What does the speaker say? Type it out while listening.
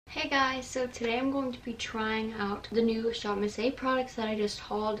Hey guys, so today I'm going to be trying out the new ShopMissA products that I just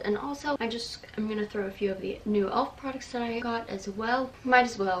hauled, and also I'm gonna throw a few of the new e.l.f. products that I got as well. Might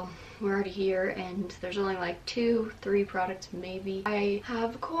as well. We're already here and there's only like 2-3 products maybe. I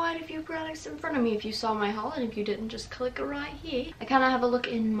have quite a few products in front of me if you saw my haul, and if you didn't, just click right here. I kind of have a look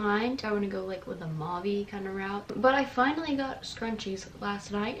in mind. I want to go like with a mauve-y kind of route, but I finally got scrunchies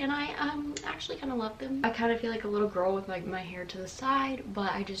last night and I actually kind of love them. I kind of feel like a little girl with like my hair to the side,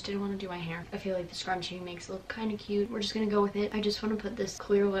 but I just didn't want to do my hair. I feel like the scrunchie makes it look kind of cute. We're just gonna go with it. I just want to put this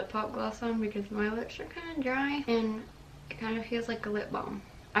clear lip pop gloss on because my lips are kind of dry and it kind of feels like a lip balm.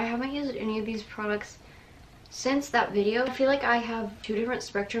 I haven't used any of these products since that video. I feel like I have 2 different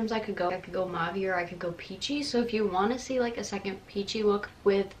spectrums I could go. I could go mauve or I could go peachy. So if you want to see like a second peachy look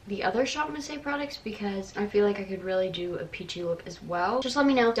with the other ShopMissA products, because I feel like I could really do a peachy look as well, just let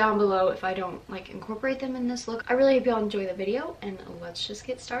me know down below if I don't like incorporate them in this look. I really hope y'all enjoy the video and let's just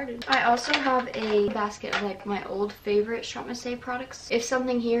get started. I also have a basket of like my old favorite ShopMissA products. If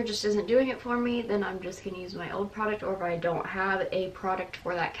something here just isn't doing it for me, then I'm just gonna use my old product, or if I don't have a product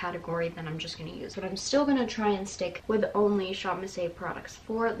for that category, then I'm just gonna use. But I'm still gonna try and stick with only ShopMissA products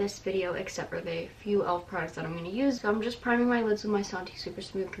for this video, except for the few e.l.f. products that I'm going to use. So I'm just priming my lids with my Santee Super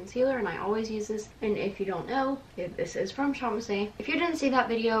Smooth Concealer, and I always use this. And if you don't know, this is from ShopMissA. If you didn't see that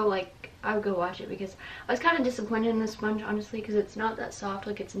video, like, I would go watch it, because I was kind of disappointed in this sponge, honestly, because it's not that soft.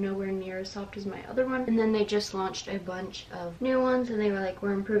 Like, it's nowhere near as soft as my other one. And then they just launched a bunch of new ones, and they were like,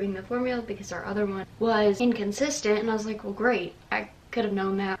 we're improving the formula because our other one was inconsistent. And I was like, well, great. I could have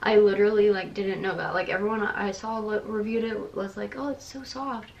known that. I literally like didn't know that. Like, everyone I saw reviewed it was like, oh, it's so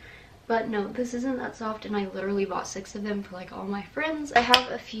soft. But no, this isn't that soft, and I literally bought 6 of them for like all my friends. I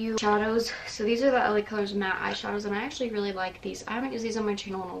have a few shadows. So these are the Allie Colors matte eyeshadows, and I actually really like these. I haven't used these on my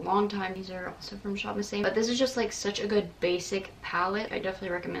channel in a long time. These are also from ShopMissA, but this is just like such a good basic palette. I definitely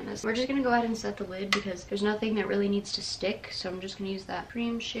recommend this. We're just gonna go ahead and set the lid because there's nothing that really needs to stick, so I'm just gonna use that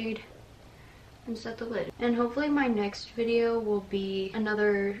cream shade and set the lid. And hopefully my next video will be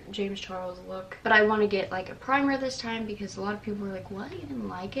another James Charles look, but I want to get like a primer this time because a lot of people were like, what, you didn't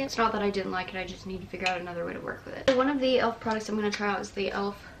like it? It's not that I didn't like it, I just need to figure out another way to work with it. So one of the e.l.f. products I'm going to try out is the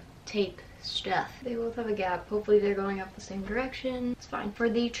e.l.f. tape stuff. They both have a gap. Hopefully they're going up the same direction. It's fine. For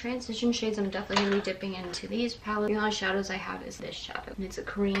the transition shades, I'm definitely going to be dipping into these palettes. The only shadows I have is this shadow, and it's a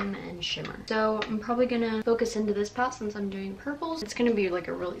cream and shimmer. So I'm probably going to focus into this palette since I'm doing purples. It's going to be like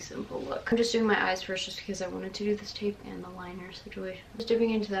a really simple look. I'm just doing my eyes first just because I wanted to do this tape and the liner situation. Just dipping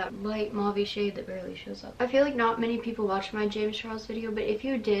into that light mauve shade that barely shows up. I feel like not many people watched my James Charles video, but if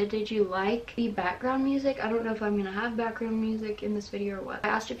you did you like the background music? I don't know if I'm going to have background music in this video or what. I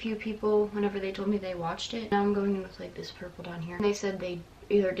asked a few people whenever they told me they watched it. Now I'm going in with like this purple down here, and they said they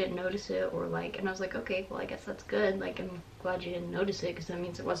either didn't notice it or like, and I was like, okay, well, I guess that's good. Like, I'm glad you didn't notice it because that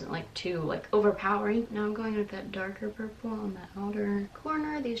means it wasn't like too like overpowering. Now I'm going with that darker purple on the outer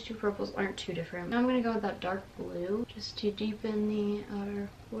corner. These 2 purples aren't too different. Now I'm gonna go with that dark blue just to deepen the outer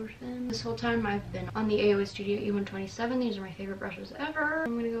portion. This whole time I've been on the AOA Studio E127. These are my favorite brushes ever.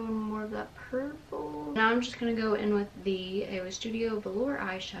 I'm gonna go in more of that purple. Now I'm just gonna go in with the AOA Studio Velour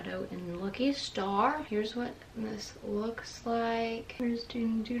eyeshadow in Lucky Star. Here's what this looks like. Here's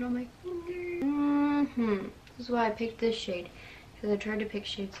dude on my finger. This is why I picked this shade, because I tried to pick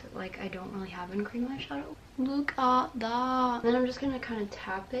shades that like I don't really have in cream eyeshadow. Look at that. Then I'm just gonna kind of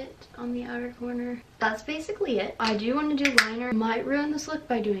tap it on the outer corner. That's basically it. I do want to do liner. Might ruin this look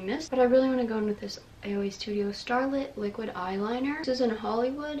by doing this, but I really want to go in with this AOA Studio Starlet liquid eyeliner. This is in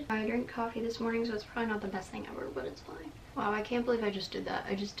Hollywood. I drank coffee this morning, so it's probably not the best thing ever, but it's fine. Wow, I can't believe I just did that.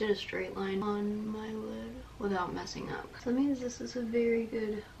 I just did a straight line on my lid without messing up. So that means this is a very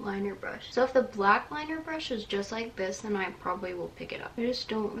good liner brush. So if the black liner brush is just like this, then I probably will pick it up. I just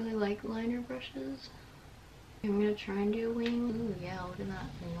don't really like liner brushes. I'm gonna try and do a wing. Ooh, yeah, look at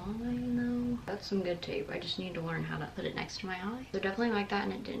that line though. That's some good tape. I just need to learn how to put it next to my eye. So definitely like that,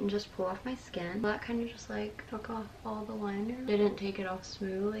 and it didn't just pull off my skin. That kind of just like took off all the liner. Didn't take it off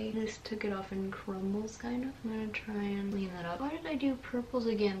smoothly. Just took it off in crumbles kind of. I'm gonna try and clean that up. Why did I do purples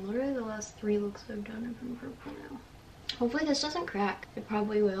again? Literally the last 3 looks I've done have been purple now. Hopefully this doesn't crack. It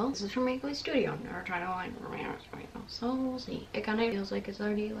probably will. This is from AOA Studio. I've never tried a liner right now, so we'll see. It kind of feels like it's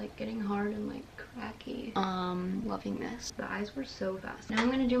already like getting hard and like cracky. Loving this. The eyes were so fast. Now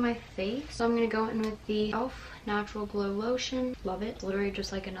I'm gonna do my face. So I'm gonna go in with the e.l.f. Natural Glow Lotion. Love it. Literally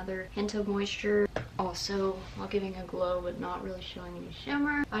just like another hint of moisture. Also, while giving a glow but not really showing any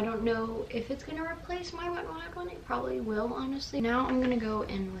shimmer. I don't know if it's gonna replace my wet n wild one. It probably will, honestly. Now I'm gonna go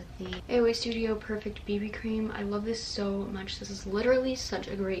in with the AOA Studio Perfect BB Cream. I love this so much. This is literally such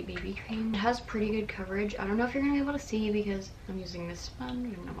a great BB cream. It has pretty good coverage. I don't know if you're gonna be able to see because I'm using this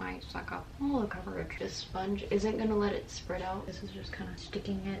sponge and it might suck up all the coverage. This sponge isn't gonna let it spread out. This is just kind of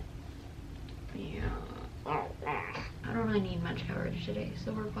sticking it. Yeah. I don't really need much coverage today,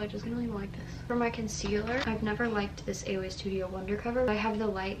 so we're probably just gonna leave it like this. For my concealer, I've never liked this AOA Studio Wonder Cover. I have the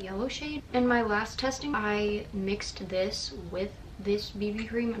light yellow shade. In my last testing, I mixed this with this BB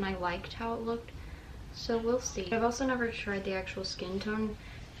cream and I liked how it looked, so we'll see. I've also never tried the actual skin tone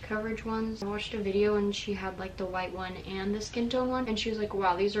coverage ones. I watched a video and she had like the white one and the skin tone one, and she was like,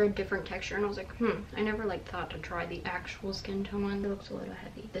 wow, these are a different texture, and I was like, I never like thought to try the actual skin tone one. It looks a little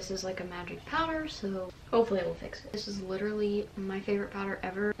heavy. This is like a magic powder, so hopefully it will fix it. This is literally my favorite powder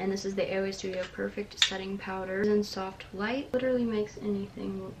ever, and this is the AOA Studio Perfect Setting Powder in Soft Light. Literally makes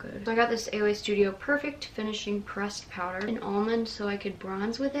anything look good. So I got this AOA Studio Perfect Finishing Pressed Powder in almond so I could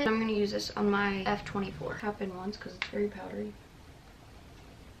bronze with it. I'm going to use this on my F24. Tap in once because it's very powdery.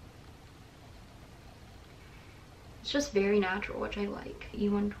 It's just very natural, which I like.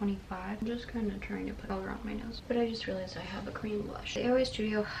 E125. I'm just kind of trying to put color on my nose, but I just realized I have a cream blush. The AOA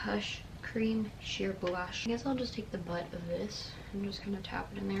Studio Hush Cream Sheer Blush. I guess I'll just take the butt of this and just kind of tap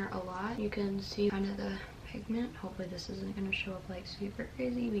it in there a lot. You can see kind of the pigment. Hopefully this isn't going to show up like super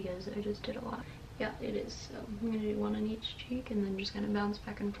crazy because I just did a lot. Yeah, it is. So I'm going to do one on each cheek and then just kind of bounce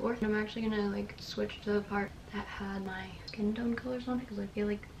back and forth. And I'm actually going to like switch to the part that had my skin tone colors on it because I feel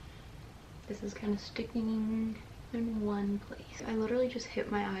like this is kind of sticking in one place. I literally just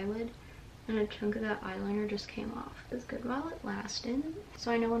hit my eyelid and a chunk of that eyeliner just came off. It's good while it lasted.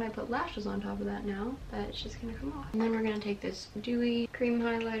 So I know when I put lashes on top of that now that it's just gonna come off. And then we're gonna take this dewy cream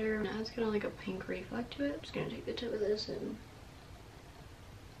highlighter. Now it's kind of like a pink reflect to it. I'm just gonna take the tip of this and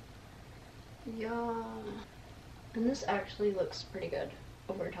yeah. And this actually looks pretty good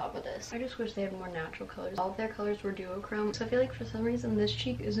over top of this. I just wish they had more natural colors. All of their colors were duochrome, so I feel like for some reason this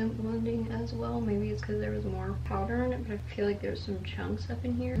cheek isn't blending as well. Maybe it's because there was more powder in it, but I feel like there's some chunks up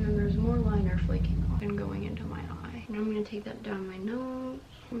in here, and then there's more liner flaking off and going into my eye. And I'm gonna take that down my nose,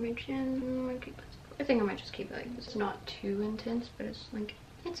 my chin, my cheekbones. I think I might just keep it like this. It's not too intense, but it's like,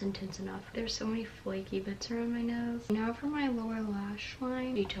 it's intense enough. There's so many flaky bits around my nose. Now for my lower lash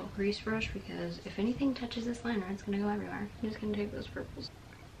line, detail grease brush, because if anything touches this liner, it's gonna go everywhere. I'm just gonna take those purples.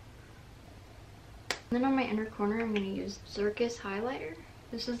 And then on my inner corner, I'm going to use Circus highlighter.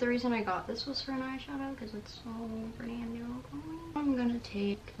 This is the reason I got this was for an eyeshadow because it's so brand new. I'm going to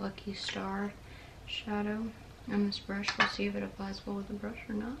take Lucky Star shadow on this brush. We'll see if it applies well with the brush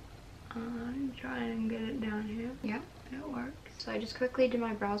or not. I'm trying to get it down here. Yeah, it works. So I just quickly did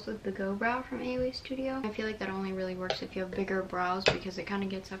my brows with the Go Brow from AOA Studio. I feel like that only really works if you have bigger brows because it kind of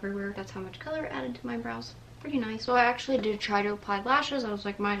gets everywhere. That's how much color added to my brows. Pretty nice. So I actually did try to apply lashes. I was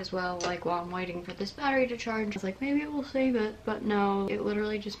like, might as well, like, while I'm waiting for this battery to charge. I was like, maybe we'll save it, but no, it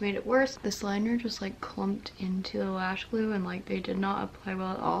literally just made it worse. This liner just like clumped into the lash glue and like they did not apply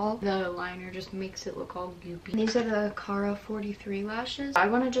well at all. The liner just makes it look all goopy. These are the Cara 43 lashes. I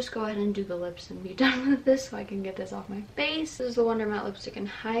want to just go ahead and do the lips and be done with this so I can get this off my face. This is the Wonder Matte Lipstick in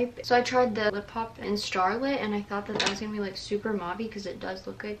Hype. So I tried the Lip Pop in Starlet and I thought that that was gonna be like super mauvey because it does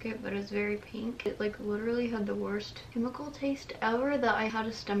look like it, but it's very pink. It like literally had the worst chemical taste ever that I had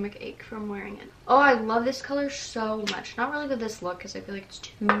a stomach ache from wearing it. Oh, I love this color so much. Not really with this look because I feel like it's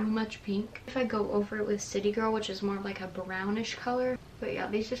too much pink. If I go over it with City Girl, which is more of like a brownish color. But yeah,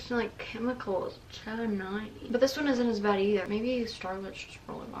 these just smell like chemicals. So nice. But this one isn't as bad either. Maybe Starlet's just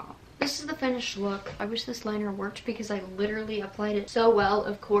rolling off. This is the finished look. I wish this liner worked because I literally applied it so well.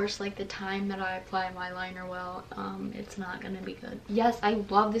 Of course, like the time that I apply my liner well, it's not gonna be good. Yes, I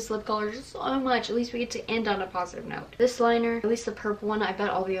love this lip color so much. At least we get to end on a positive note. This liner, at least the purple one, I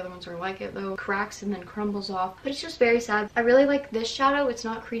bet all the other ones are like it though, cracks and then crumbles off. But it's just very sad. I really like this shadow. It's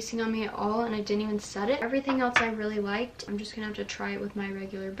not creasing on me at all and I didn't even set it. Everything else I really liked. I'm just gonna have to try it with my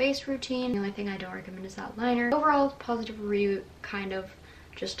regular base routine. The only thing I don't recommend is that liner. Overall, positive review, kind of.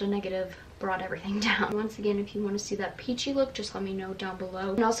 Just a negative, brought everything down. Once again, if you want to see that peachy look, just let me know down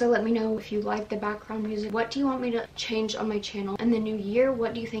below. And also let me know if you like the background music. What do you want me to change on my channel in the new year?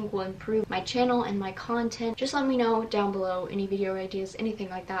 What do you think will improve my channel and my content? Just let me know down below any video ideas, anything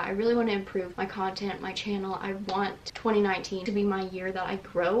like that. I really want to improve my content, my channel. I want 2019 to be my year that I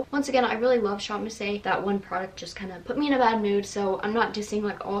grow. Once again, I really love ShopMissA. That one product just kind of put me in a bad mood, so I'm not dissing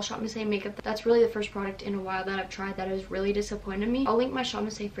like all ShopMissA makeup. That's really the first product in a while that I've tried that has really disappointed me. I'll link my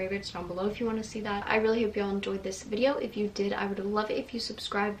ShopMissA favorites down below if you want to see that. I really hope y'all enjoyed this video. If you did, I would love it if you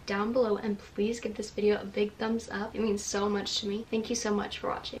subscribed down below, and please give this video a big thumbs up. It means so much to me. Thank you so much for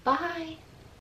watching. Bye!